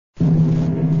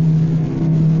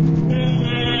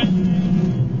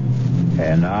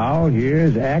And now,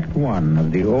 here's Act One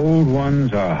of The Old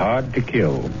Ones Are Hard to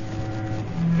Kill.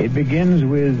 It begins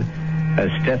with a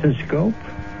stethoscope,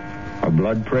 a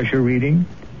blood pressure reading,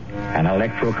 an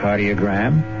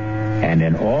electrocardiogram, and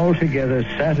an altogether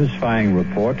satisfying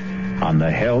report on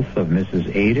the health of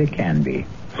Mrs. Ada Canby.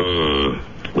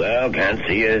 Well, can't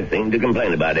see a thing to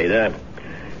complain about, Ada.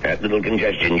 That little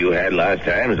congestion you had last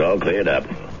time is all cleared up.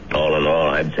 All in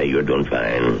all, I'd say you're doing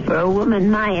fine. For a woman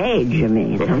my age, you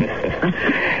mean?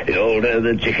 The older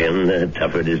the chicken, the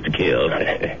tougher it is to kill.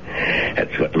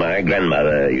 That's what my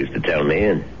grandmother used to tell me,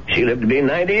 and she lived to be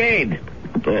 98.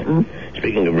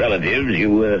 Speaking of relatives,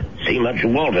 you see much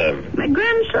of Walter? My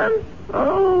grandson?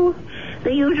 Oh,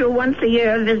 the usual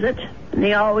once-a-year visit. And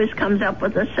he always comes up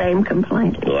with the same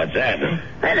complaint. What's that?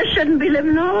 That I shouldn't be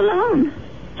living all alone.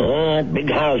 That big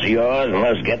house of yours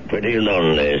must get pretty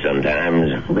lonely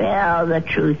sometimes. Well, the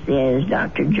truth is,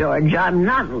 Dr. George, I'm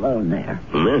not alone there.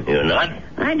 You're not?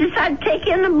 I decided to take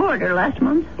in a boarder last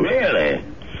month. Really?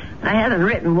 I haven't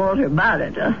written Walter about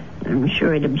it. I'm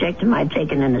sure he'd object to my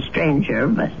taking in a stranger,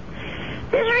 but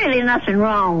there's really nothing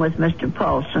wrong with Mr.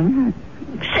 Paulson,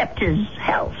 except his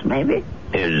health, maybe.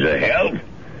 His health?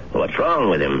 What's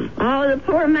wrong with him? Oh, the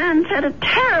poor man's had a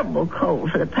terrible cold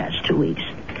for the past 2 weeks.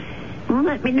 Won't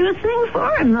let me do a thing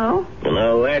for him, though.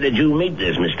 Well, where did you meet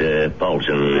this Mr.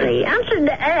 Paulson? He answered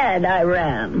the ad I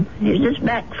ran. He's just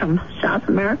back from South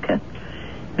America.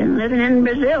 Been living in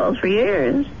Brazil for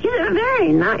years. He's a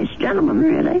very nice gentleman,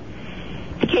 really.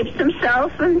 He keeps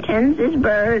himself and tends his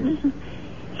birds.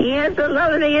 He has the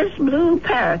loveliest blue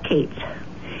parakeets.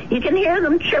 You can hear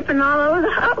them chirping all over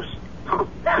the house. Oh,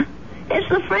 it's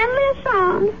the friendliest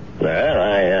sound.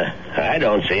 Well, I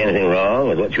don't see anything wrong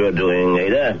with what you're doing,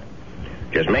 Ada.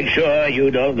 Just make sure you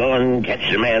don't go and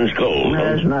catch the man's cold. Well,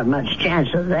 there's not much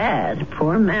chance of that. The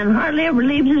poor man hardly ever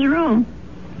leaves his room.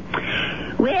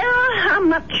 Well, how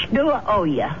much do I owe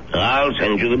you? I'll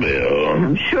send you the bill.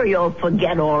 I'm sure you'll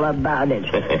forget all about it.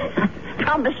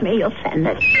 Promise me you'll send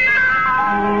it.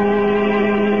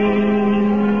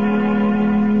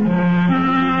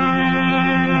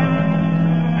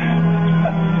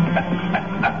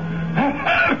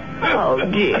 Oh,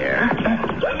 dear.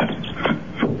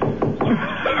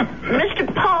 Mr.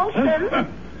 Paulson?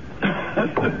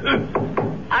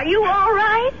 Are you all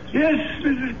right? Yes,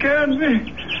 Mrs.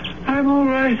 Canby. I'm all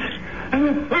right.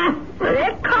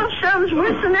 That cough sounds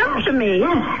worse than ever to me.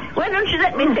 Why don't you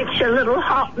let me fix you a little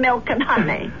hot milk and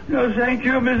honey? No, thank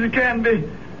you, Mrs. Canby.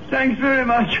 Thanks very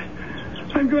much.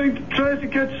 I'm going to try to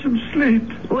get some sleep.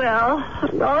 Well,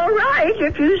 all right,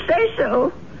 if you say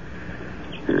so.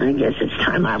 I guess it's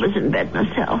time I was in bed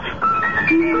myself.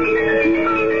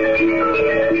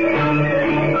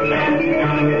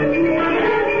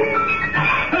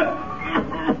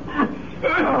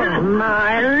 Oh,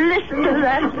 my, listen to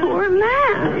that poor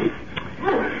man.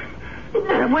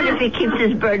 I wonder if he keeps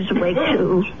his birds awake,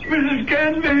 too. Mrs.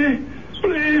 Canby,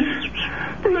 please.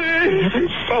 For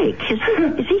heaven's sake,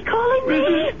 is he calling me?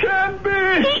 Mrs.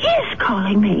 Canby! He is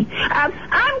calling me.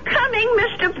 I'm coming,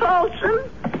 Mr. Paulson.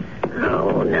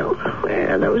 Oh, no.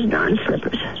 Where are those darn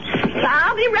slippers?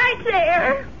 I'll be right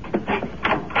there.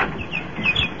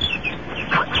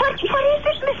 What is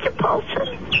it, Mr. Paulson?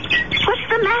 What's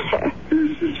the matter?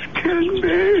 Mrs.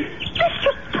 Canby.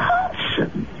 Mr.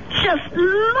 Paulson, just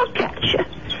look at you.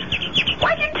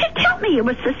 Why didn't you tell me you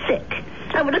were so sick?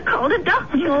 I would have called a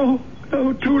doctor. No,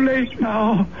 too late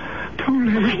now. Too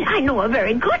late. I know a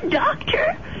very good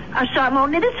doctor. I saw him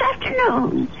only this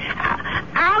afternoon.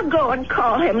 I'll go and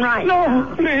call him right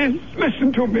now. No, please,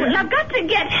 listen to me. Well, I've got to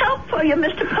get help for you,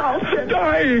 Mr. Paulson.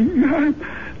 I'm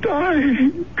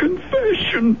dying.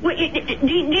 Confession. Well, do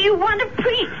you want a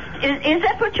priest? Is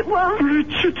that what you want?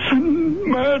 Richardson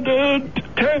murdered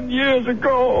 10 years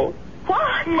ago.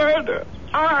 What? Murder.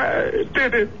 I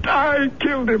did it. I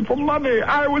killed him for money.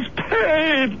 I was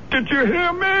paid. Did you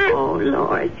hear me? Oh,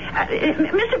 Lord.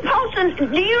 Mr. Paulson,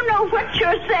 do you know what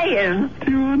you're saying?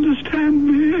 Do you understand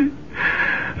me?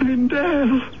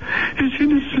 Lindell is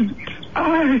innocent.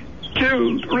 I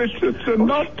killed Richardson,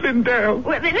 not Lindell.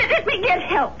 Well, let me get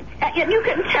help. You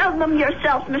can tell them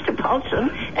yourself, Mr. Paulson,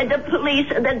 and the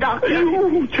police and the doctor.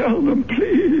 You tell them,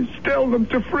 please. Tell them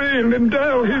to free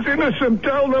Lindell. He's innocent.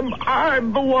 Tell them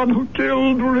I'm the one who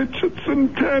killed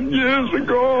Richardson 10 years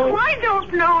ago. Oh, I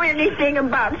don't know anything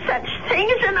about such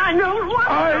things, and I don't want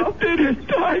to. I did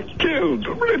it. I killed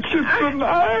Richardson.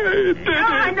 I did it.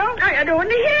 I don't want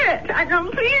to hear it.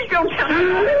 Please don't tell me.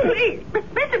 Please.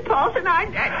 Mr. Paulson,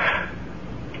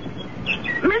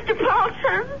 Mr.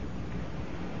 Paulson?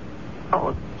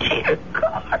 Oh, dear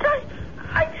God,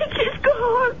 I think he's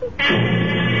gone.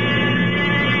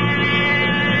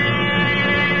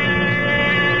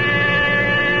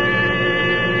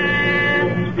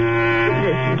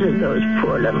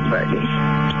 poor little birdies.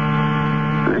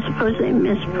 I suppose they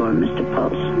miss poor Mr.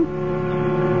 Paulson.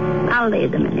 I'll lay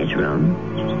them in his room.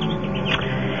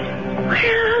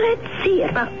 Well, let's see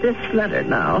about this letter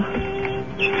now.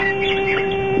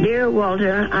 Dear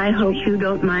Walter, I hope you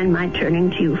don't mind my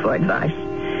turning to you for advice,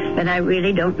 but I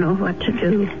really don't know what to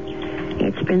do.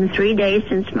 It's been 3 days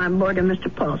since my boarder,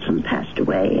 Mr. Paulson, passed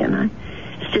away, and I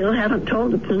still haven't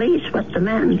told the police what the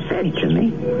man said to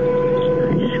me.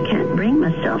 I just can't bring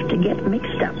myself to get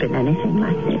mixed up in anything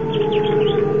like this.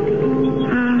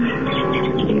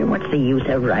 Dear, what's the use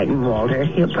of writing Walter?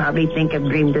 He'll probably think I've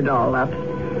dreamed it all up.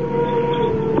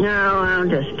 No, I'll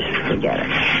just forget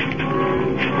it.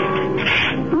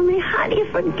 Only how do you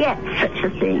forget such a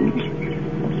thing?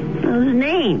 Those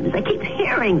names, I keep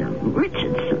hearing them.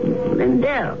 Richardson,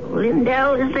 Lindell.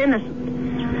 Lindell is innocent.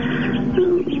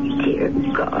 Oh, dear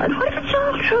God, what if it's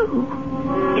all true?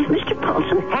 If Mr.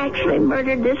 Paulson actually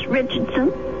murdered this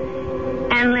Richardson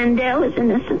and Lindell is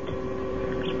innocent?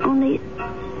 Only,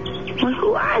 well,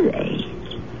 who are they?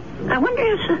 I wonder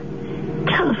if a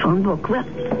telephone book, well,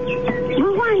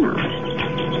 why not?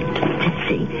 Let's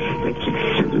see.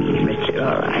 Richardson, Richard,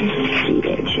 all right.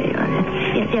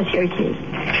 C-H-A-R-S. Yes, here it is.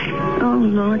 Oh,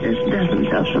 Lord, there's dozens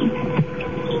of them.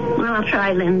 Well, I'll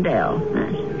try Lindell.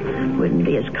 That wouldn't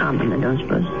be as common, I don't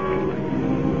suppose.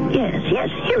 Yes,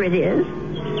 here it is.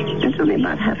 There's only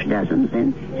about half a dozen,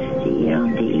 then.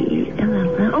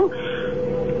 C-L-D-L-L.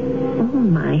 Oh,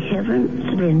 my heavens.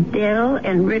 Lindell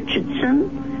and Richardson.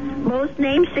 Both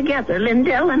names together.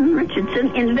 Lindell and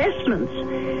Richardson Investments.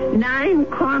 9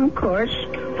 Concourse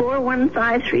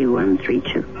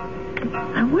 4153132.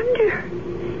 I wonder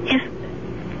if...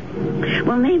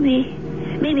 Well, maybe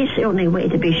it's the only way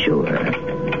to be sure.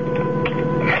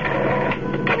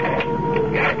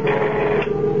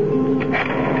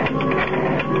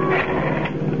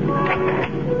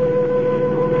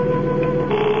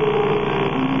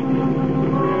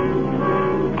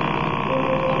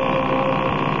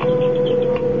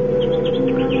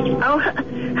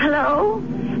 Hello?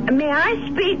 May I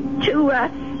speak to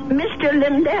Mr.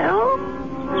 Lindell?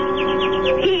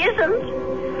 He isn't?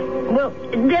 Well,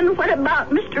 then what about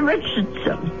Mr.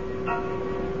 Richardson?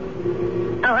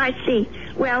 Oh, I see.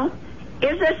 Well,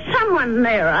 is there someone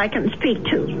there I can speak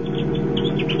to?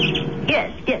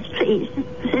 Yes, please.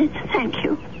 Thank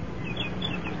you.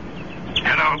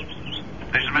 Hello.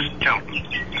 This is Mr. Chelton.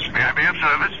 May I be of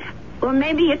service? Well,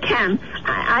 maybe you can.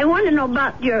 I want to know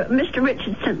about your Mr.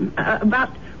 Richardson, about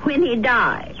when he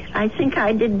died. I think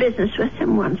I did business with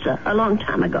him once, a long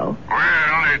time ago.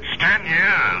 Well, it's 10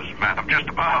 years, madam, just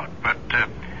about. But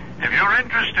if you're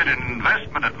interested in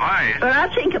investment advice... Well, I'll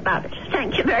think about it.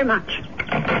 Thank you very much.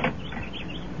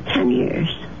 10 years.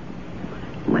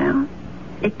 Well,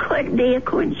 it could be a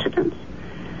coincidence.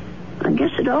 I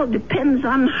guess it all depends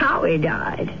on how he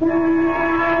died.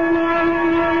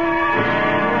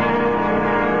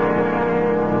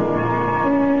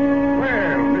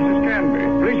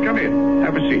 Come in.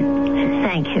 Have a seat.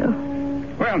 Thank you.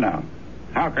 Well, now,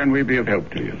 how can we be of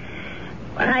help to you?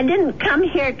 Well, I didn't come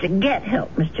here to get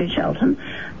help, Mr. Shelton.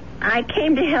 I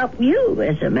came to help you,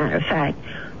 as a matter of fact.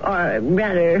 Or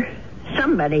rather,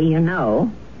 somebody you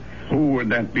know. Who would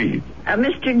that be?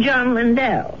 Mr. John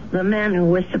Lindell, the man who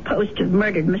was supposed to have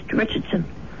murdered Mr. Richardson.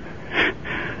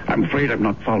 I'm afraid I'm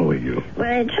not following you.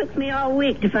 Well, it took me all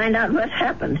week to find out what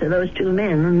happened to those two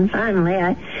men, and finally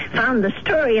I found the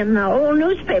story in the old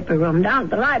newspaper room down at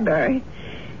the library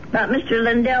about Mr.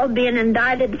 Lindell being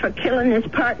indicted for killing his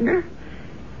partner.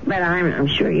 But I'm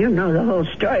sure you know the whole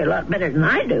story a lot better than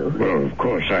I do. Well, of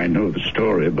course I know the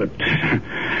story, but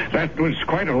that was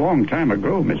quite a long time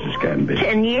ago, Mrs. Canby.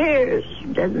 10 years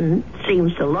doesn't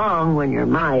seem so long when you're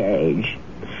my age.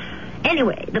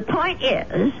 Anyway, the point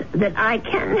is that I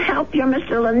can help your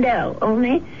Mr. Lindell,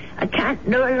 only I can't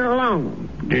do it alone.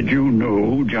 Did you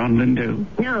know John Lindell?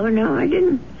 No, I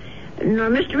didn't.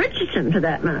 Nor Mr. Richardson, for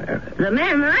that matter. The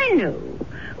man I knew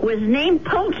was named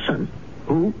Paulson.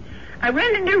 Who? I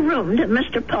rented a room to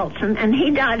Mr. Paulson, and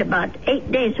he died about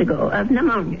 8 days ago of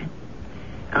pneumonia.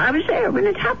 I was there when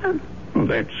it happened. Well,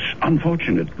 that's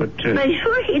unfortunate, but...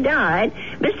 Before he died,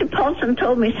 Mr. Paulson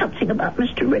told me something about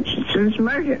Mr. Richardson's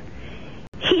murder.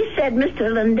 He said Mr.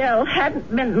 Lindell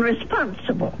hadn't been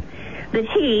responsible, that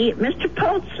he, Mr.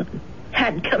 Paulson,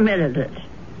 had committed it.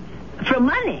 For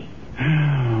money.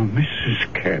 Oh,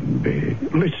 Mrs. Canby,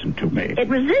 listen to me. It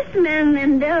was this man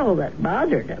Lindell that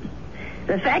bothered him.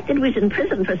 The fact that he was in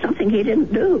prison for something he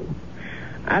didn't do.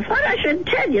 I thought I should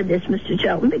tell you this, Mr.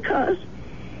 Shelton, because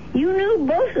you knew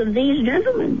both of these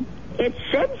gentlemen. It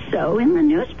said so in the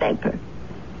newspaper.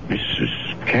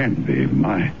 Mrs. Canby,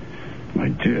 my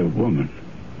dear woman.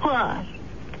 What?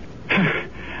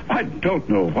 I don't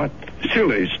know what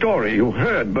silly story you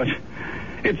heard, but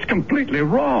it's completely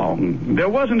wrong. There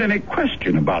wasn't any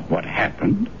question about what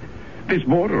happened. This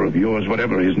boarder of yours,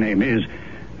 whatever his name is,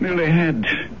 merely had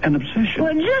an obsession.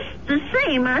 Well, just the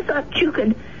same, I thought you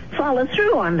could follow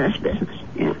through on this business.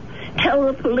 Yeah. Tell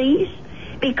the police,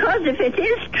 because if it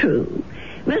is true,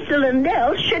 Mr.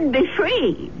 Lindell should be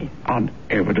freed. On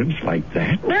evidence like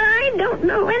that? Well, I don't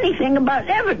know anything about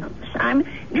evidence. I'm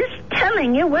just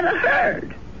telling you what I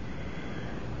heard.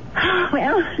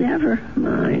 Well, never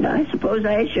mind. I suppose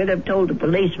I should have told the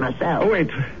police myself. Oh, wait,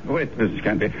 Mrs.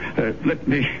 Canby. Let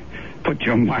me put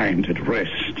your mind at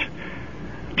rest.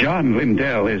 John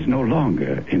Lindell is no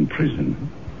longer in prison.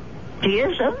 He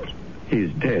isn't?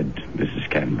 He's dead, Mrs.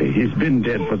 Canby. He's been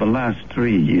dead for the last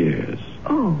 3 years.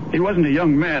 Oh. He wasn't a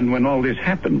young man when all this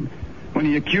happened, when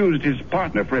he accused his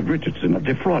partner, Fred Richardson, of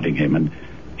defrauding him and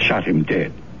shot him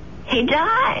dead. He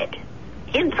died?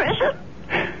 In prison?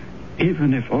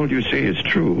 Even if all you say is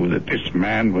true, that this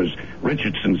man was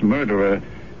Richardson's murderer,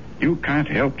 you can't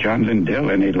help John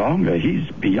Lindell any longer. He's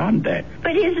beyond that.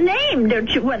 But his name, don't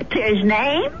you want to clear his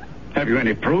name? Have you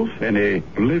any proof? Any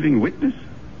living witness?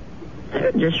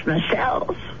 Just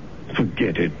myself.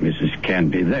 Forget it, Mrs.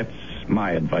 Canby. That's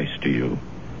my advice to you.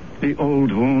 The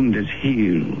old wound is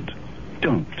healed.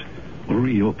 Don't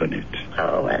reopen it.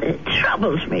 Oh, well, it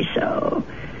troubles me so.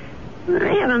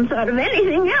 I haven't thought of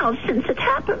anything else since it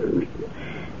happened.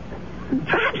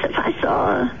 Perhaps if I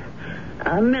saw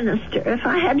a minister, if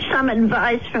I had some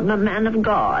advice from a man of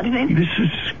God. Maybe...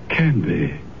 Mrs.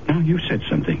 Canby, now you said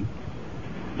something.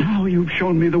 Now you've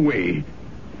shown me the way.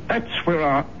 That's where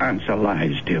our answer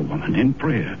lies, dear woman, in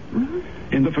prayer.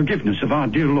 Mm-hmm. In the forgiveness of our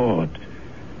dear Lord.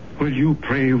 Will you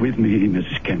pray with me,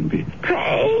 Mrs. Canby?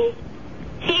 Pray?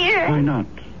 Here? Why not?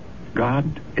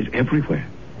 God is everywhere.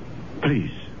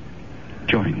 Please,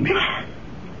 join me.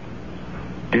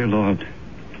 Dear Lord,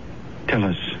 tell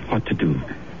us what to do.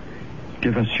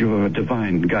 Give us your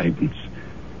divine guidance.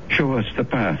 Show us the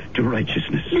path to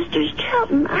righteousness. Mr.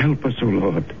 Shelton, Help us, O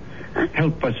Lord.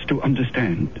 Help us to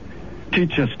understand.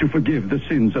 Teach us to forgive the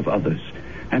sins of others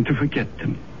and to forget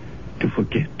them. To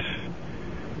forget.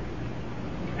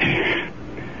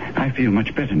 I feel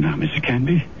much better now, Mrs.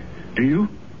 Canby. Do you?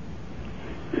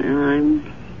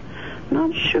 I'm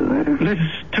not sure. Let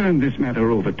us turn this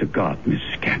matter over to God,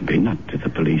 Mrs. Canby. Not to the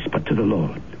police, but to the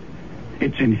Lord.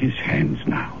 It's in his hands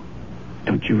now.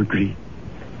 Don't you agree?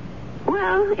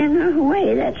 Well, in a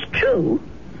way, that's true.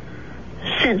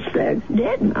 Since they're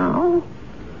dead now.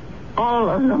 All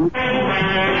of them.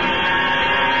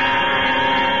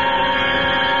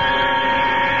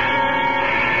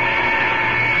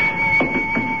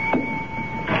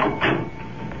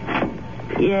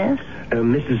 Yes?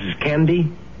 Mrs.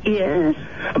 Canby? Yes?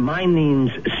 My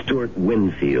name's Stuart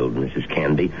Winfield, Mrs.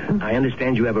 Canby. Mm-hmm. I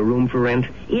understand you have a room for rent?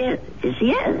 Yes,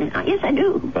 I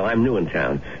do. Well, I'm new in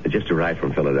town. I just arrived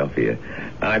from Philadelphia.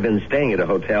 I've been staying at a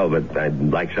hotel, but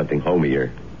I'd like something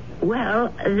homier. Well,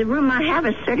 the room I have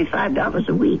is $35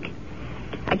 a week.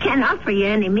 I can't offer you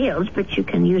any meals, but you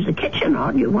can use the kitchen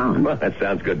all you want. Well, that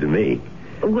sounds good to me.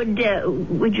 Would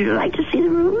you like to see the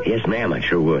room? Yes, ma'am, I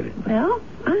sure would. Well,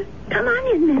 come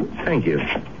on in then. Thank you.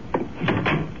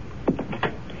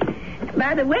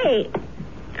 By the way,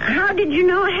 how did you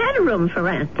know I had a room for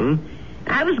rent?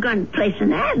 I was going to place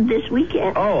an ad this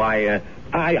weekend. Oh, I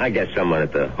guess someone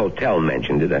at the hotel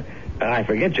mentioned it. I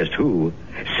forget just who.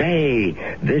 Say,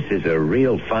 this is a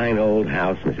real fine old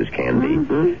house, Mrs. Canby.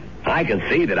 Mm-hmm. I can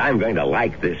see that I'm going to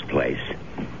like this place.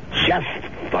 Just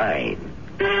fine.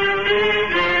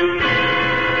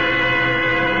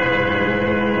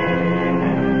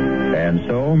 And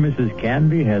so Mrs.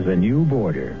 Canby has a new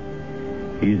boarder.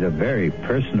 He's a very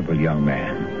personable young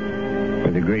man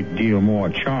with a great deal more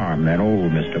charm than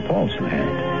old Mr. Paulson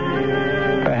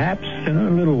had. Perhaps in a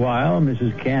little while,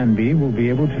 Mrs. Canby will be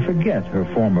able to forget her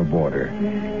former boarder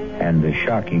and the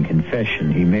shocking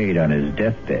confession he made on his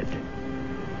deathbed.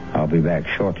 I'll be back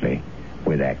shortly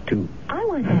with Act 2. I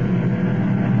want to...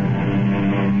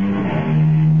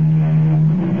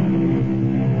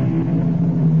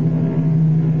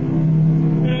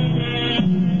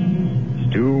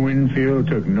 Winfield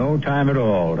took no time at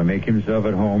all to make himself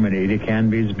at home in Ada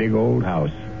Canby's big old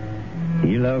house.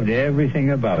 He loved everything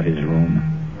about his room.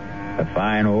 The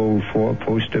fine old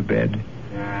four-poster bed,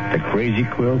 the crazy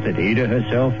quilt that Ada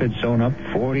herself had sewn up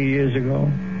 40 years ago,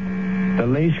 the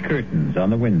lace curtains on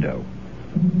the window.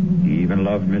 He even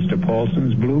loved Mr.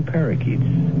 Paulson's blue parakeets.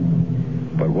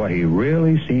 But what he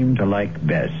really seemed to like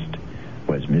best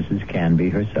was Mrs. Canby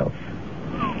herself.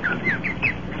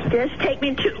 Just take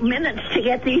me 2 minutes to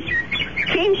get these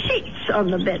clean sheets on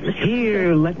the bed, Mr.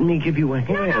 Here, let me give you a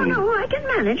hand. No, I can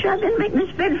manage. I've been making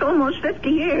this bed for almost 50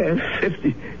 years.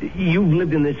 50? You've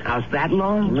lived in this house that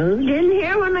long? Moved in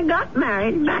here when I got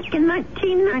married back in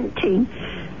 1919.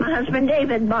 My husband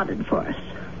David bought it for us.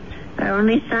 Our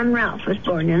only son Ralph was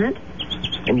born in it.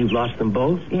 And you've lost them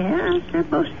both? Yes, they're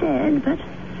both dead, but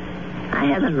I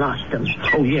haven't lost them.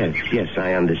 Oh, yes,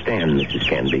 I understand, Mrs.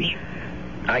 Canby.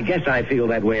 I guess I feel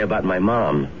that way about my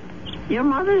mom. Your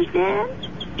mother's dead?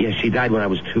 Yes, she died when I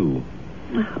was 2.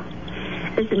 Oh.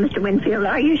 Listen, Mr. Winfield,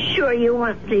 are you sure you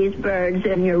want these birds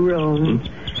in your room?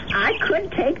 I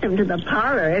could take them to the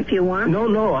parlor if you want.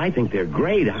 No, I think they're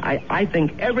great. I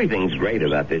think everything's great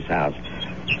about this house.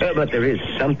 But there is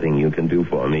something you can do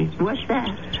for me. What's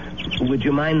that? Would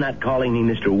you mind not calling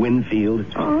me Mr. Winfield?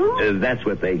 Oh? That's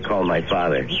what they call my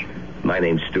father. My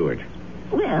name's Stuart.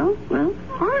 Well,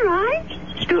 all right,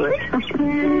 Stuart.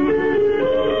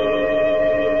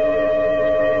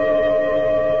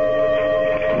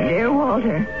 Dear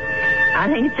Walter, I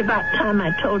think it's about time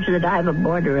I told you that I have a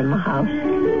boarder in my house.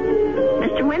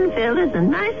 Mr. Winfield is the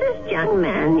nicest young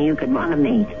man you could want to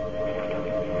meet.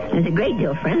 He's a great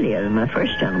deal friendlier than my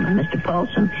first gentleman, Mr.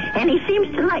 Paulson, and he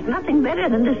seems to like nothing better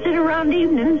than to sit around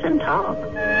evenings and talk.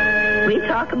 We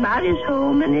talk about his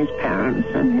home and his parents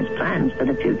and his plans for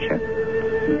the future.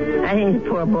 I think the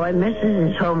poor boy misses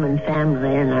his home and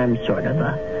family, and I'm sort of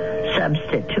a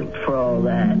substitute for all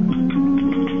that.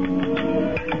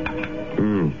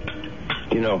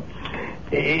 You know,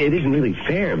 it isn't really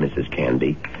fair, Mrs.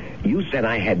 Canby. You said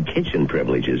I had kitchen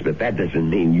privileges, but that doesn't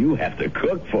mean you have to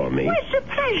cook for me. Well, it's a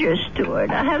pleasure, Stuart.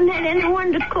 I haven't had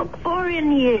anyone to cook for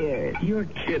in years. You're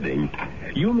kidding.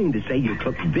 You mean to say you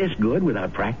cook this good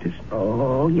without practice?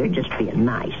 Oh, you're just being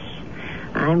nice.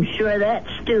 I'm sure that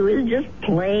stew is just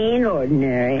plain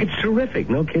ordinary. It's terrific,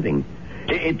 no kidding.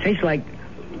 It tastes like,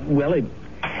 well, it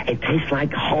tastes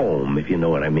like home, if you know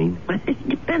what I mean. It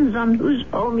depends on whose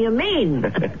home you mean.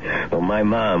 Well, my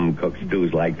mom cooks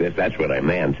stews like this. That's what I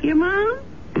meant. Your mom?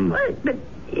 Well, but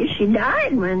she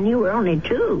died when you were only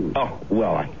 2. Oh,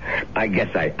 well, I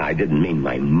guess I didn't mean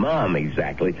my mom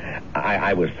exactly.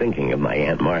 I was thinking of my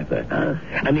Aunt Martha.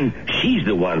 I mean, she's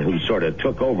the one who sort of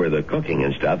took over the cooking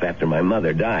and stuff after my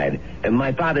mother died. And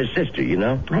my father's sister, you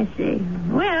know? I see.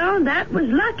 Well, that was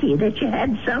lucky that you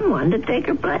had someone to take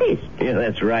her place. Yeah,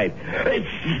 that's right.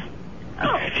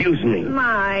 Excuse me.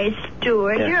 My,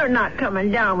 Stuart, you're not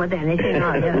coming down with anything,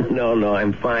 are you? No,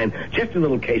 I'm fine. Just a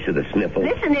little case of the sniffles.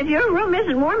 Listen, if your room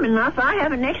isn't warm enough, I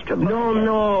have an extra blanket.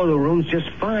 No, the room's just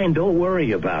fine. Don't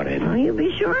worry about it. Oh, you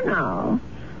be sure now.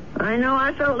 I know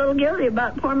I felt a little guilty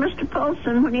about poor Mr.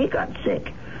 Paulson when he got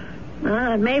sick.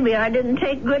 Maybe I didn't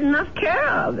take good enough care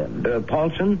of him.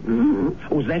 Paulson?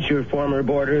 Mm-hmm. Was that your former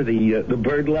boarder, the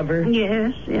bird lover?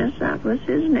 Yes, that was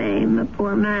his name, the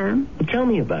poor man. Tell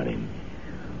me about him.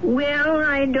 Well,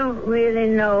 I don't really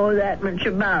know that much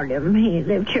about him. He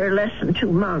lived here less than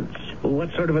 2 months. Well,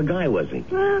 what sort of a guy was he?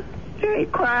 Very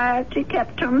quiet. He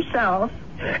kept to himself.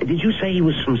 Did you say he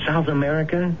was from South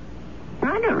America?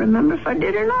 I don't remember if I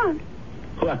did or not.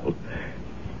 Well,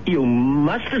 you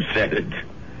must have said it.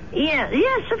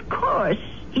 Yes, of course.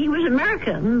 He was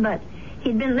American, but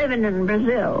he'd been living in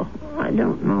Brazil. I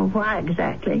don't know why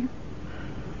exactly.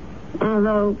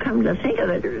 Although, come to think of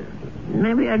it,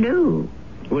 maybe I do.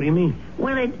 What do you mean?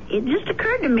 Well, it just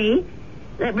occurred to me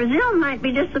that Brazil might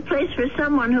be just the place for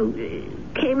someone who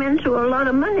came into a lot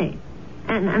of money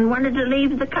and wanted to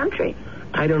leave the country.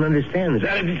 I don't understand.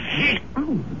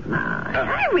 Oh, my.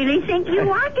 I really think you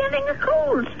are getting a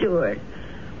cold, Stuart.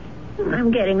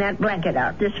 I'm getting that blanket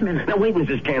out this minute. Now, wait,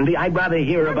 Mrs. Canby. I'd rather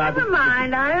hear about... Never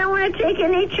mind. I don't want to take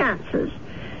any chances.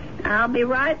 I'll be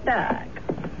right back.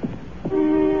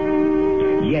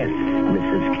 Yes,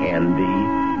 Mrs.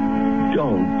 Canby.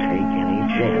 Don't take any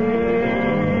chances.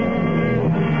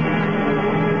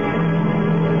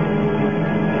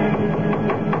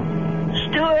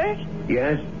 Stuart?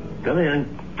 Yes? Come in.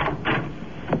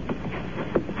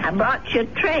 I brought you a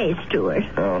tray, Stuart.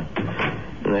 Oh.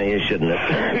 No, you shouldn't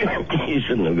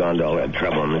have gone to all that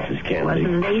trouble, Mrs. Canby.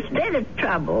 Wasn't the least bit of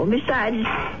trouble. Besides,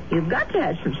 you've got to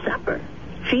have some supper.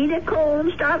 Feed a cold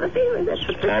and starve a fever. That's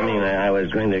what I mean, I was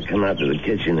going to come out to the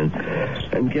kitchen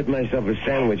and get myself a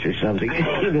sandwich or something.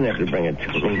 You didn't have to bring it to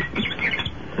me.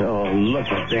 Oh, look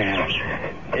at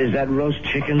that. Is that roast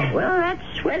chicken? Well,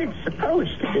 that's what it's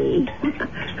supposed to be.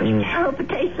 I hope it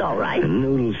tastes all right.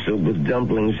 Noodle soup with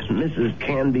dumplings. Mrs.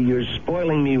 Canby, you're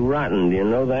spoiling me rotten. Do you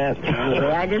know that?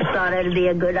 Yeah, I just thought it'd be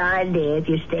a good idea if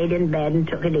you stayed in bed and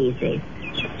took it easy.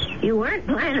 You weren't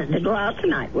planning to go out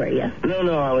tonight, were you?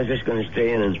 No, I was just going to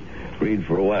stay in and read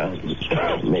for a while.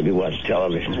 Maybe watch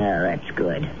television. Well, that's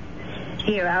good.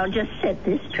 Here, I'll just set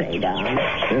this tray down.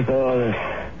 Oh, the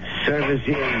service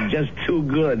here is just too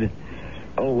good.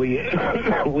 Oh, we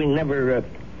never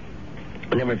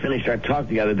finished our talk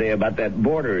the other day about that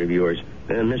boarder of yours,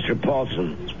 Mr.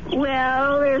 Paulson.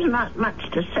 Well, there's not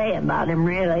much to say about him,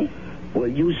 really. Well,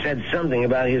 you said something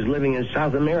about his living in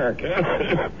South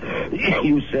America.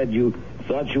 You said you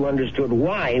thought you understood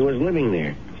why he was living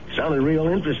there. Sounded real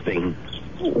interesting.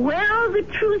 Well, the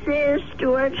truth is,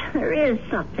 Stuart, there is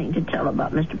something to tell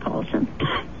about Mr. Paulson.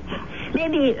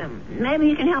 Maybe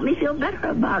you can help me feel better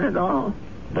about it all.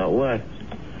 About what?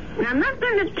 I'm not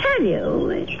going to tell you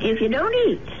if you don't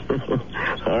eat.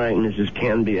 All right, Mrs.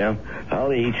 Canby,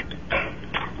 I'll eat.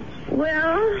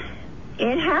 Well,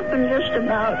 it happened just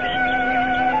about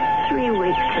 3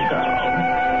 weeks ago.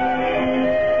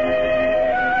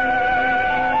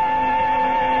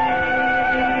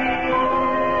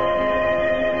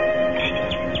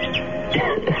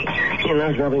 You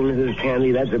know something, Mrs.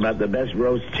 Candy? That's about the best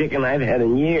roast chicken I've had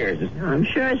in years. I'm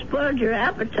sure I spoiled your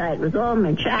appetite with all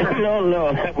my chatter.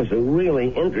 No, that was a really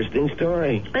interesting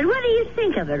story. But what do you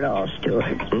think of it all,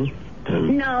 Stuart?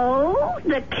 No,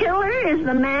 the killer is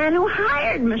the man who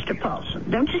hired Mr. Paulson.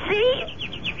 Don't you see?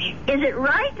 Is it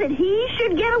right that he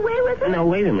should get away with it? Now,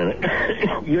 wait a minute.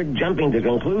 You're jumping to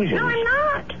conclusions. No, I'm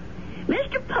not.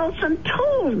 Mr. Paulson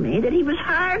told me that he was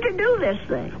hired to do this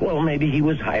thing. Well, maybe he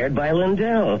was hired by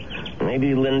Lindell.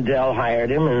 Maybe Lindell hired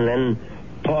him, and then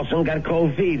Paulson got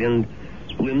cold feet, and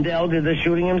Lindell did the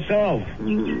shooting himself.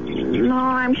 No,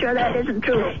 I'm sure that isn't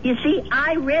true. You see,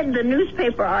 I read the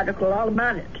newspaper article all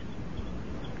about it.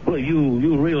 Well,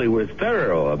 you really were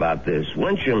thorough about this,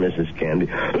 weren't you, Mrs. Candy?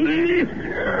 You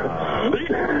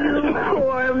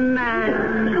poor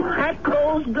man. That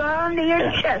cold's gone to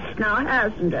your chest now,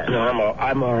 hasn't it? No,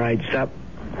 I'm all right. Stop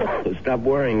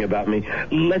worrying about me.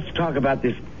 Let's talk about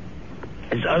this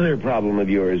other problem of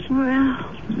yours. Well,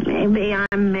 maybe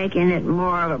I'm making it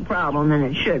more of a problem than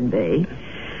it should be.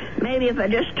 Maybe if I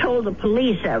just told the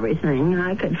police everything,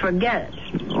 I could forget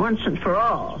it once and for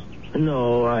all.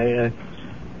 No,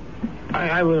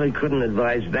 I really couldn't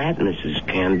advise that, Mrs.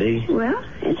 Candy. Well,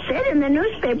 it said in the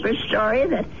newspaper story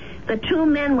that the two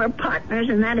men were partners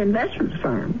in that investment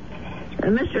firm.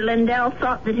 And Mr. Lindell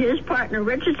thought that his partner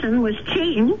Richardson was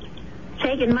cheating,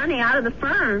 taking money out of the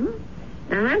firm,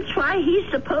 and that's why he's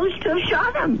supposed to have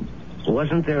shot him.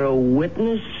 Wasn't there a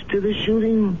witness to the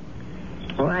shooting?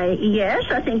 Why, yes,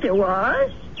 I think there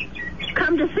was.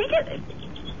 Come to think of it,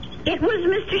 it was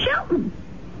Mr. Shelton.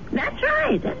 That's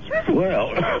right.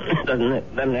 Well,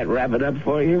 doesn't that wrap it up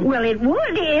for you? Well, it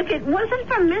would if it wasn't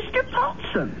for Mr.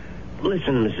 Paulson.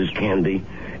 Listen, Mrs. Candy,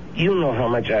 you know how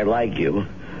much I like you.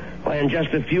 Why, in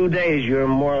just a few days, you're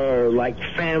more like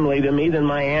family to me than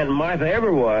my Aunt Martha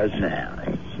ever was. Well,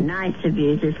 it's nice of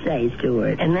you to say,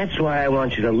 Stuart. And that's why I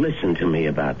want you to listen to me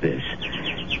about this.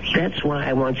 That's why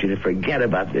I want you to forget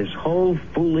about this whole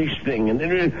foolish thing. And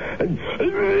listen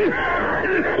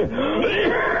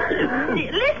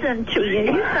to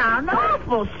you. You sound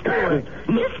awful, Stuart.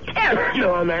 Just terrible.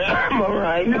 No, I'm all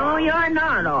right. No, you're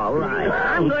not all right.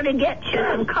 I'm going to get you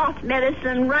some cough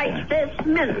medicine right this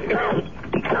minute.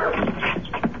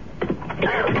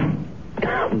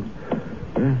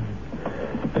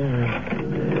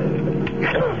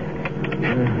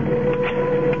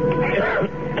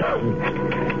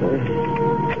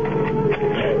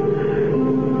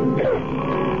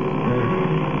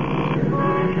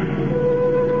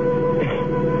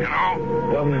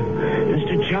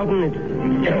 Mr. Chelton,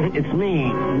 it's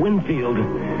me, Winfield.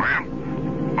 Well,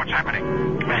 what's happening?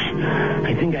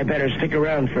 I think I better stick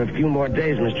around for a few more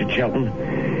days, Mr. Chelton.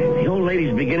 The old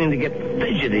lady's beginning to get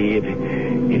fidgety,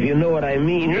 if you know what I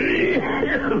mean.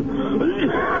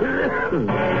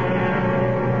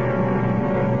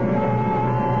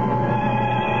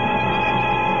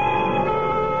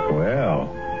 Well,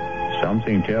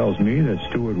 something tells me that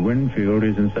Stuart Winfield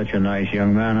isn't such a nice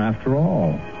young man after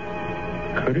all.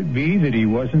 Could it be that he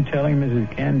wasn't telling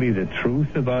Mrs. Canby the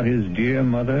truth about his dear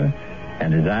mother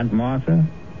and his Aunt Martha?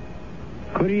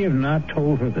 Could he have not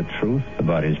told her the truth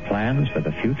about his plans for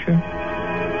the future?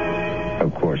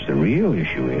 Of course, the real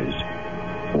issue is,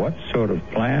 what sort of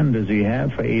plan does he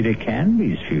have for Ada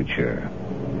Canby's future?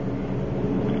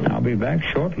 I'll be back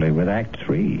shortly with Act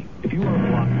 3. If you want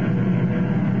to watch...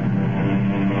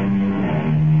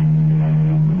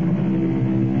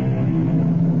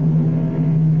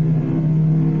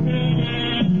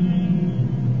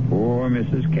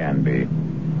 Mrs. Canby.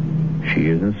 She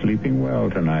isn't sleeping well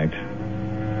tonight.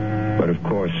 But of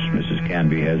course, Mrs.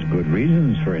 Canby has good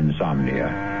reasons for insomnia.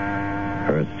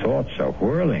 Her thoughts are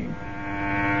whirling.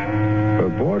 Her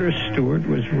boarder Stuart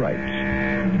was right.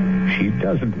 She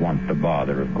doesn't want the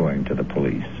bother of going to the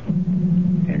police.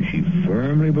 And she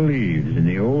firmly believes in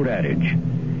the old adage,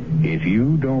 if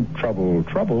you don't trouble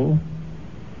trouble,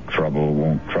 trouble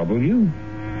won't trouble you.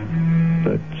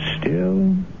 But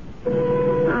still...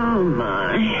 Oh,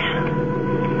 my.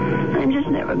 I'm just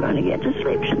never going to get to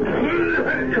sleep tonight.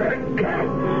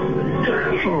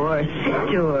 Poor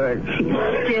Stuart. He's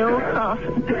still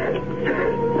coughing.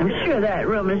 I'm sure that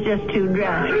room is just too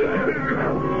drafty.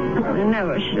 I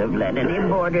never should have let any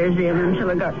boarders in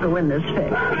until I got the windows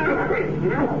fixed.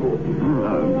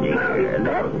 Oh, dear.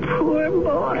 That poor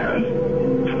boy.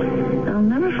 I'll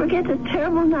never forget the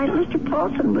terrible night Mr.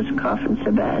 Paulson was coughing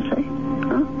so badly.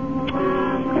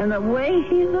 And the way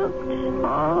he looked,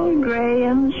 all gray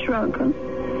and shrunken.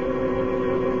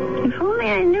 If only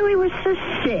I knew he was so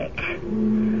sick.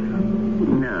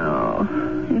 No.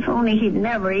 If only he'd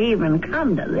never even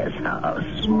come to this house.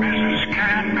 Mrs.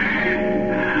 Canby,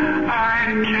 I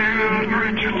killed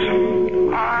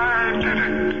Richardson. I did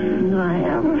it. Do I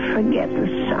ever forget the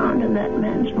sound of that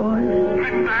man's voice?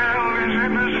 Lindell is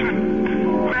innocent.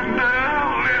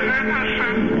 Lindell is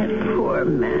innocent. That poor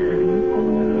man.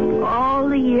 All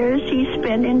the years he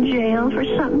spent in jail for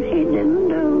something he didn't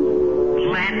do.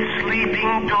 Let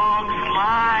sleeping dogs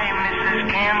lie, Mrs.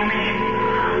 Canby.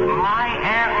 My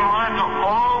Aunt Martha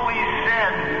always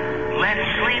said, let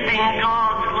sleeping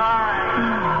dogs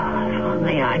lie. If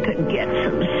only I could get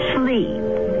some sleep.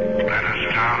 Let us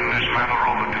turn this matter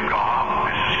over to God,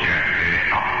 Mrs. Canby.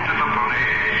 Not to the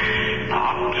police.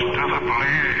 Not to the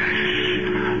police.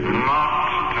 Not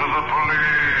to the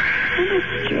police. What a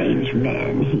strange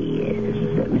man he is,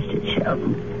 Mr.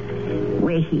 Shelton. The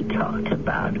way he talked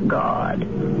about God,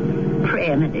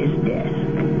 praying at his desk.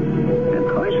 Of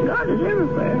course, God is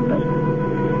everywhere, but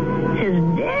his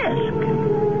desk.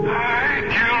 I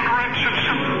killed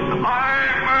Richardson. I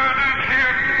murdered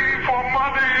him for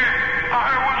money. I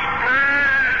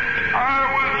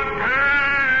was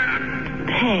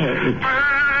paid. Paid.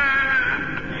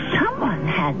 Someone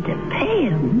had to pay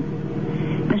him.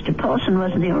 Mr. Paulson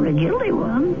wasn't the only guilty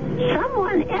one.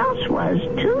 Someone else was,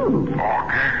 too.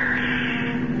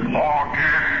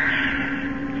 Forget.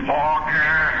 Oh,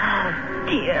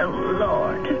 dear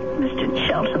Lord. Mr.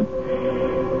 Shelton.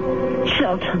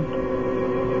 Shelton,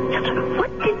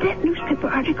 what did that newspaper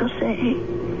article say?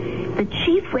 The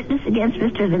chief witness against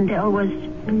Mr. Lindell was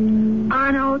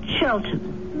Arnold Shelton.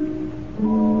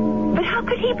 But how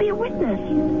could he be a witness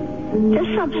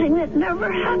to something that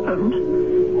never happened?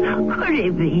 How could he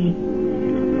be?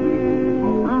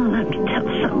 I'll have to tell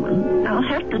someone. I'll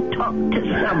have to talk to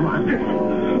someone.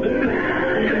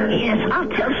 Yes, I'll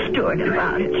tell Stuart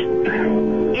about it.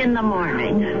 In the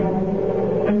morning.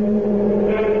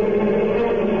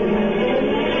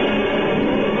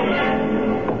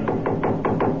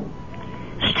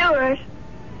 Stuart,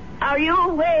 are you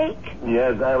awake?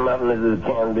 Yes, I'm up, Mrs.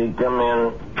 Canby. Come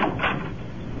in.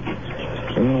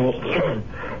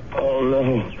 Oh, no.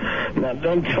 Now,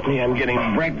 don't tell me I'm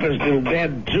getting breakfast in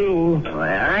bed, too.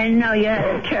 Well, I know you had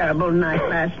a terrible night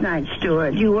last night,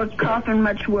 Stuart. You were coughing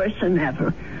much worse than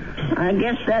ever. I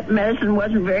guess that medicine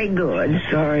wasn't very good.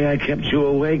 Sorry I kept you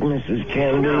awake, Mrs.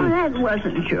 Canby. No, that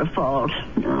wasn't your fault.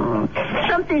 No.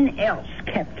 Something else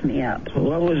kept me up.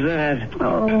 What was that?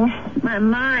 Oh, my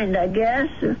mind, I guess.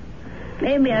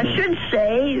 Maybe I should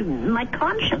say my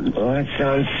conscience. Oh, that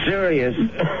sounds serious.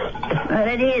 But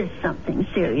it is something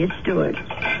serious, Stuart.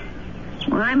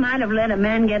 Well, I might have let a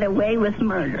man get away with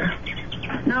murder.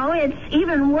 No, it's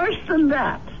even worse than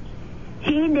that.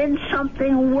 He did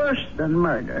something worse than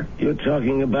murder. You're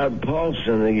talking about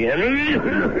Paulson again.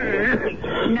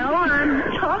 No,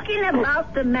 I'm talking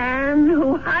about the man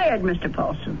who hired Mr.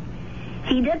 Paulson.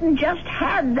 He didn't just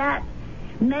have that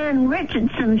man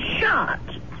Richardson shot.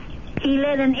 He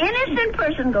let an innocent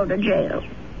person go to jail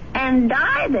and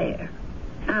die there.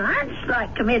 Now, that's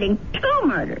like committing 2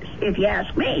 murders, if you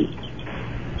ask me.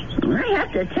 I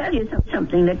have to tell you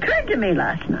something that occurred to me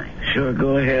last night. Sure,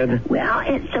 go ahead. Well,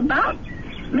 it's about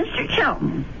Mr.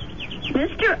 Shelton.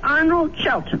 Mr. Arnold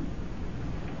Shelton.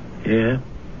 Yeah?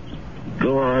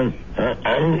 Go on.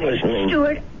 I'm listening.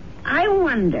 Stuart, I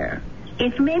wonder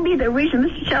if maybe the reason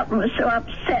Mr. Shelton was so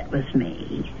upset with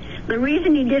me, the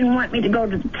reason he didn't want me to go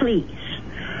to the police,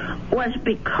 was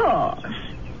because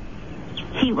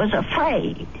he was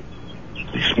afraid.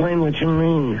 Explain what you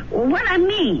mean. Well, what I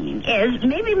mean is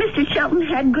maybe Mr. Shelton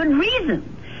had good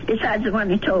reason besides the one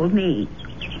he told me.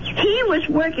 He was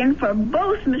working for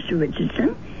both Mr.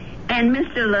 Richardson and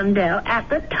Mr. Lindell at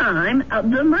the time of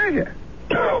the murder.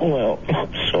 Well,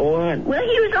 so what? Well,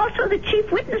 he was also the chief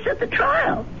witness at the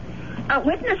trial. A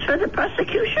witness for the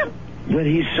prosecution. But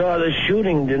he saw the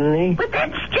shooting, didn't he? But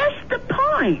that's just the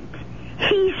point. point.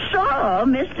 He saw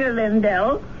Mr.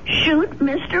 Lindell shoot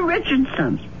Mr.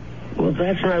 Richardson. Well,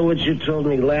 that's not what you told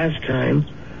me last time.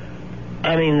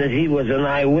 I mean, that he was an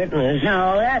eyewitness.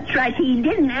 No, that's right. He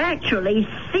didn't actually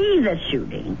see the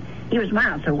shooting. He was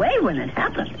miles away when it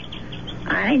happened.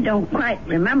 I don't quite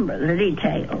remember the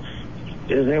details.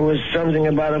 There was something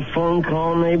about a phone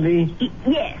call, maybe?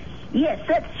 Yes,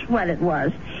 that's what it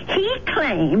was. He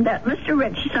claimed that Mr.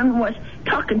 Richardson was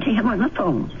talking to him on the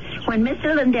phone when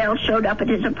Mr. Lindell showed up at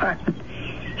his apartment.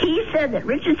 He said that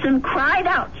Richardson cried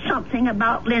out something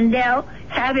about Lindell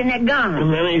having a gun.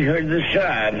 And then he heard the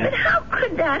shot. But how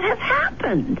could that have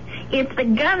happened if the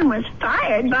gun was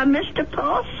fired by Mr.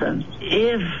 Paulson?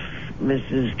 If,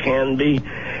 Mrs. Canby,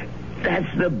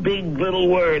 that's the big little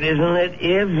word, isn't it?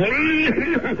 If.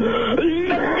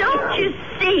 But don't you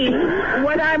see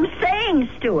what I'm saying,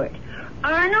 Stuart?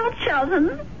 Arnold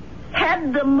Sheldon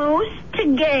had the most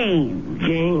to gain.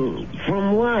 Gain?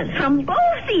 From what? From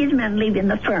both these men leaving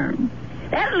the firm.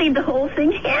 That'll leave the whole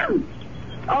thing to him.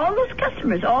 All those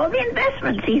customers, all the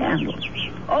investments he handles,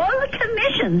 all the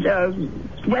commissions, or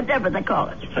whatever they call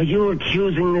it. Are you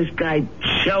accusing this guy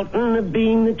Shelton of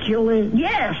being the killer?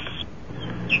 Yes.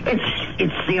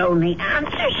 It's the only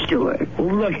answer, Stuart.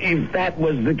 Well, look, if that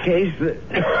was the case,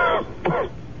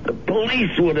 the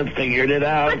police would have figured it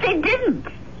out. But they didn't.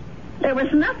 There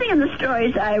was nothing in the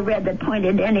stories I read that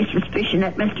pointed any suspicion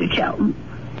at Mr. Shelton.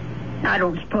 I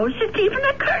don't suppose it even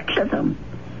occurred to them.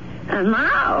 And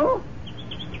now,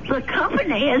 the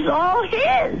company is all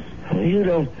his. You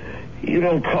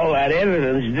don't call that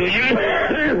evidence, do you?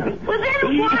 Well,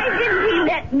 then why didn't he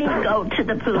let me go to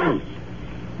the police?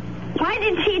 Why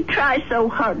did he try so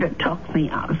hard to talk me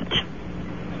out of it?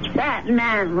 That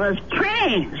man was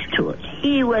praying to it.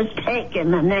 He was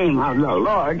taking the name of the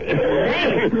Lord.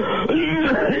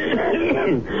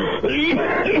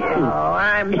 Oh,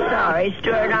 I'm sorry,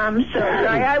 Stuart. I'm so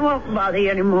sorry. I won't bother you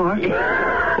anymore.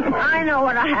 I know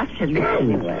what I have to do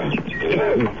anyway.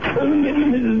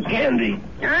 Mrs. Candy.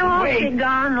 I won't be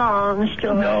gone long,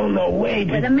 Stuart. No, wait.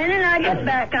 But the minute I get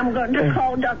back, I'm going to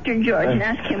call Dr. George and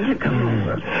ask him to come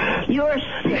over. You're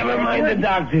sick. Never mind the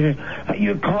doctor.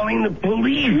 You're calling the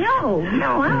police. No,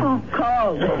 I won't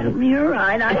call them. You're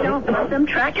right. I don't want them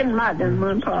tracking mud in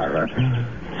my parlor.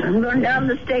 I'm going down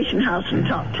to the station house and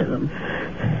talk to them.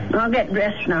 I'll get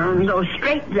dressed now and go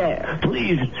straight there.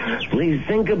 Please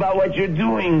think about what you're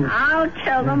doing. I'll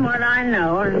tell them what I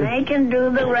know, and they can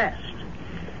do the rest.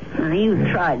 Now, you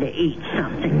try to eat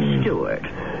something, Stuart.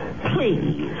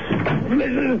 Please.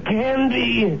 Mrs.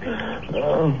 Candy.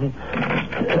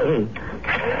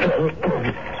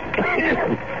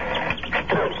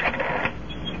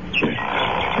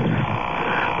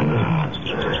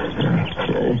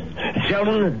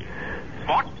 Sheldon?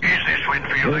 What is this,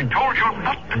 Winfield? I told you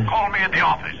not to call me at the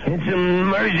office. It's an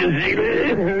emergency.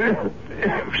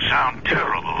 You sound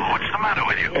terrible. What's the matter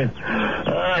with you?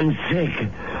 I'm sick.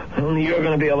 Only you're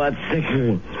going to be a lot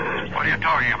sicker. What are you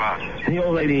talking about? The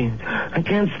old lady. I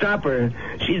can't stop her.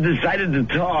 She's decided to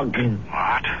talk.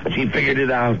 What? She figured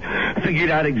it out. Figured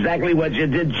out exactly what you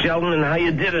did, Sheldon, and how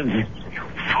you did it. You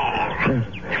fool.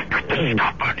 You've got to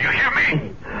stop her. Do you hear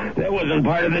me? That wasn't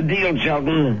part of the deal,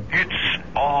 Sheldon. It's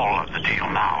all of the deal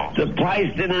now. The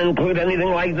price didn't include anything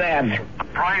like that. The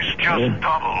price just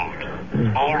doubled.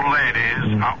 Old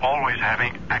ladies are always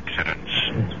having accidents.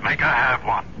 Make her have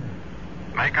one.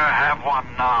 Make her have one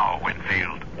now,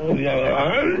 Winfield. All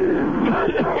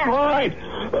right.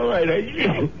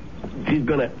 She's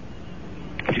gonna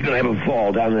have a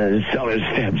fall down the cellar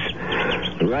steps.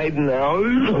 Right now.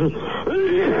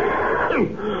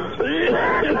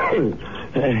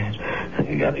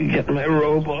 I gotta get my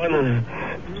robe on and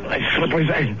my slippers.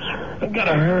 I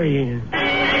gotta hurry.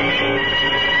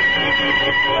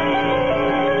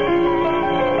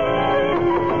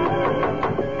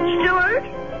 Stuart?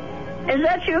 Is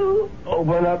that you?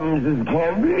 Open up, Mrs.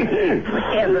 Canby.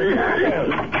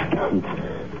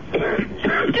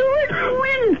 Stuart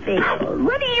Winfield,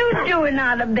 what are you doing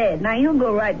out of bed? Now, you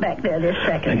go right back there this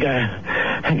second.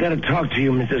 I gotta talk to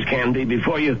you, Mrs. Canby,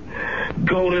 before you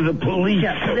go to the police.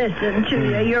 Just listen to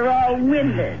you. You're all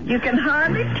winded. You can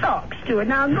hardly talk, Stuart.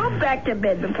 Now, go back to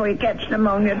bed before you catch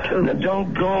pneumonia, too. Now,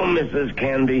 don't go, Mrs.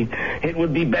 Canby. It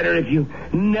would be better if you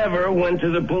never went to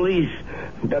the police.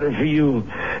 Better for you.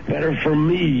 Better for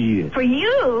me. For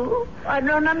you? I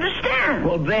don't understand.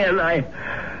 Well, then,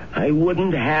 I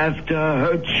wouldn't have to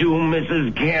hurt you,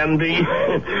 Mrs. Canby.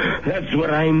 That's what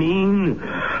I mean.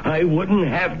 I wouldn't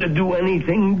have to do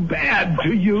anything bad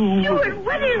to you. Stuart,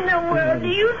 what in the world are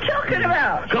you talking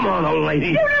about? Come on, old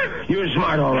lady. Stuart! You're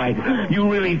smart, all right. You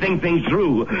really think things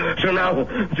through. So now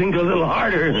think a little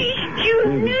harder. You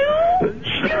knew?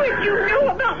 Stuart, you knew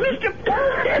about Mr.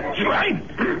 Paulson. That's right.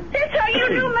 That's how you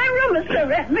knew my room was so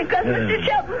rent, because Mr.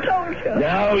 Shelton told you.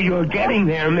 Now you're getting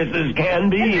there, Mrs.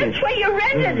 Canby. That's why you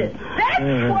rented it.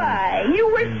 That's why. You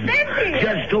were sent here.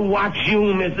 Just to watch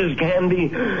you, Mrs. Canby.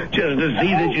 Just to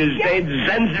see that you stayed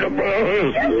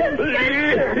sensible.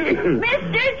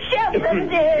 Mr. Shelton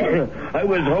did. I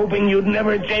was hoping you'd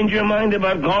never change your mind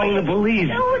about calling the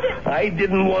police. I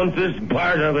didn't want this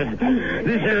part of it.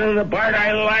 This isn't the part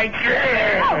I like.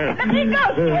 Let me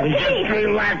go. Just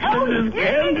relax, Mrs.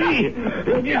 Canby.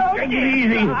 Just take it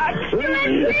easy.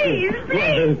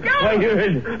 Please, Why, you're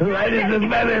as light as a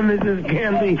feather, Mrs.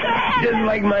 Canby. Just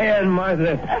like my Aunt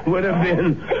Martha would have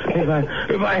been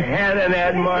if I had an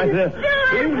Aunt Martha.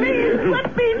 Please,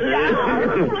 let me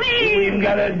down. Please. We've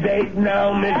got a date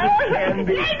now, Mrs.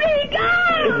 Canby. Let me go.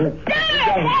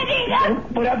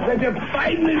 Don't put up such a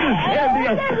fight, Mrs. Canby.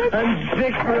 I'm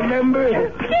sick,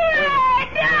 remember?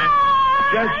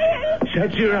 Just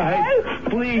shut your eyes.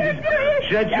 Please,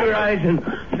 shut your eyes and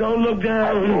don't look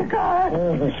down.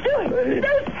 Stuart,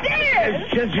 those stairs.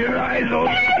 Shut your eyes, old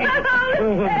lady.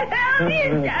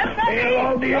 They'll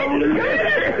all be over.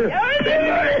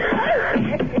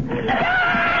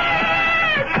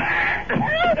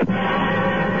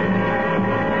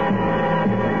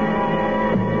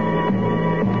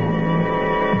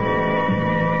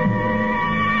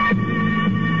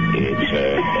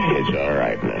 It's all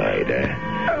right now, Ada.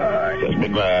 Just be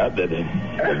glad that it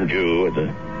wasn't you at the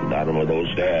bottom of those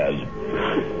stairs.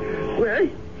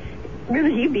 Will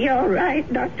he be all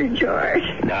right, Dr. George?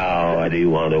 Now, what do you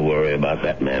want to worry about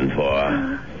that man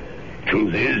for?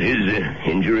 Truth is, his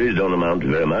injuries don't amount to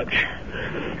very much.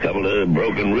 A couple of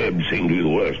broken ribs seem to be the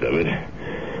worst of it.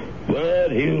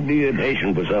 But he'll be a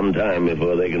patient for some time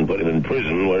before they can put him in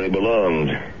prison where he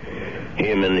belongs.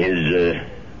 Him and his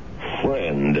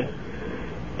friend.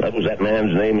 What was that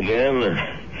man's name again?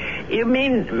 You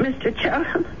mean Mr.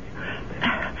 Charlton?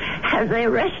 Have they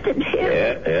arrested him?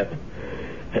 Yeah.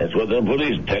 That's what the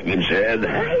police detective said.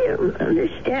 I don't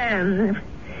understand.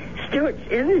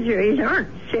 Stuart's injuries aren't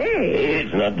serious.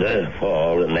 It's not the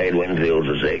fall that made Winfield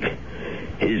so sick.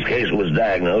 His case was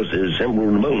diagnosed as simple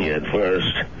pneumonia at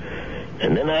first.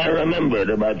 And then I remembered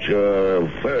about your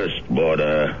first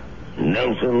boarder.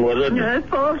 Nelson, was it? No,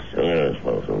 Paulson. Yes,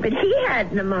 Paulson. But he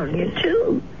had pneumonia,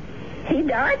 too. He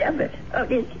died of it. Oh,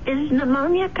 is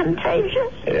pneumonia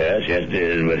contagious? Yes, it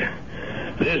is, but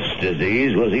this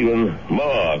disease was even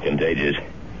more contagious.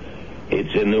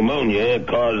 It's a pneumonia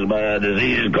caused by a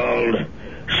disease called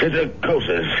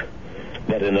psittacosis,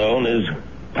 better known as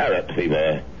parrot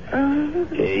fever.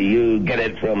 You get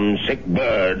it from sick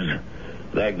birds,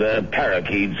 like the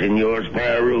parakeets in your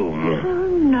spare room. Oh,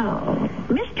 no.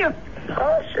 Mr.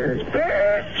 Paulson's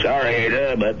bird. Sorry,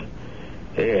 Ada, but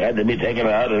they had to be taken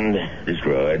out and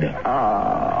destroyed.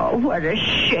 Oh, what a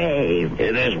shame.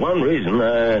 There's one reason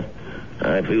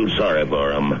I feel sorry for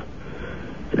them.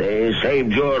 They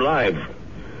saved your life.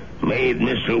 Made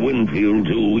Mr. Winfield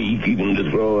too weak even to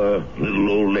throw a little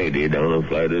old lady down a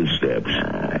flight of steps.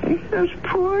 Those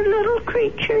poor little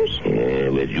creatures. Yeah,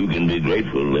 but you can be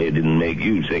grateful they didn't make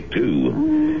you sick,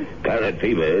 too. Parrot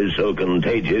fever is so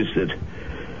contagious that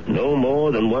no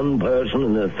more than one person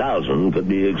in 1,000 could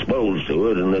be exposed to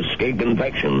it and escape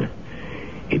infection.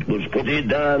 It was pretty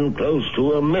darn close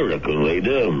to a miracle,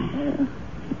 Ada.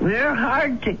 We're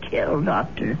hard to kill,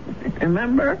 Doctor.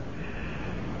 Remember?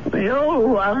 The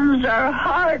old ones are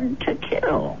hard to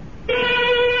kill.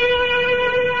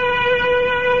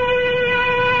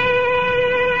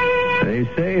 They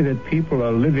say that people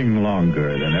are living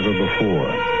longer than ever before.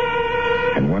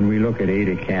 And when we look at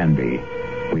Ada Canby,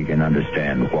 we can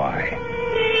understand why.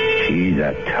 She's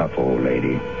a tough old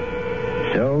lady.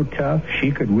 So tough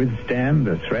she could withstand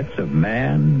the threats of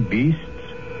man, beasts,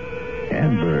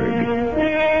 and bird.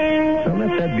 So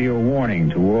let that be a warning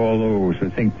to all those who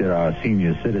think that our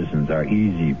senior citizens are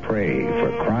easy prey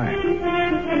for crime.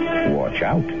 Watch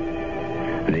out.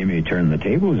 They may turn the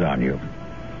tables on you.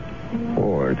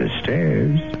 Or the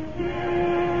stairs.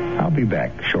 I'll be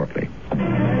back shortly.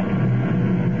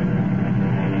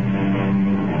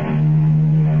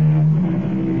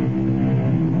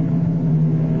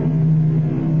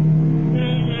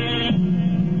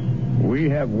 We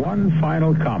have one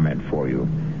final comment for you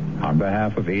on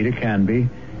behalf of Ada Canby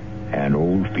and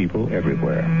old people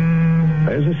everywhere.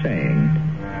 There's a saying,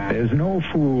 There's no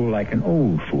fool like an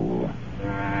old fool.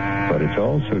 But it's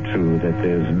also true that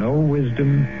there's no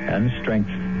wisdom and strength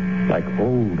like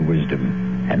old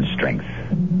wisdom and strength.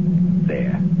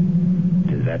 There.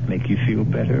 Does that make you feel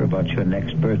better about your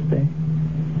next birthday?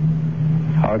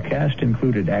 Our cast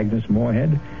included Agnes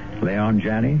Moorehead, Leon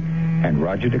Janney, and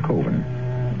Roger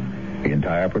DeKoven. The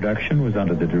entire production was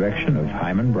under the direction of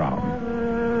Hyman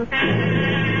Brown.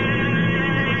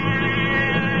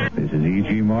 This is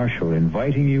E.G. Marshall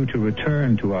inviting you to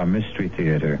return to our Mystery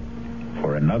Theater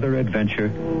for another adventure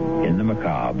in the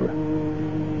macabre.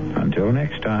 Until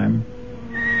next time,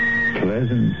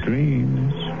 pleasant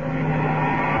dreams.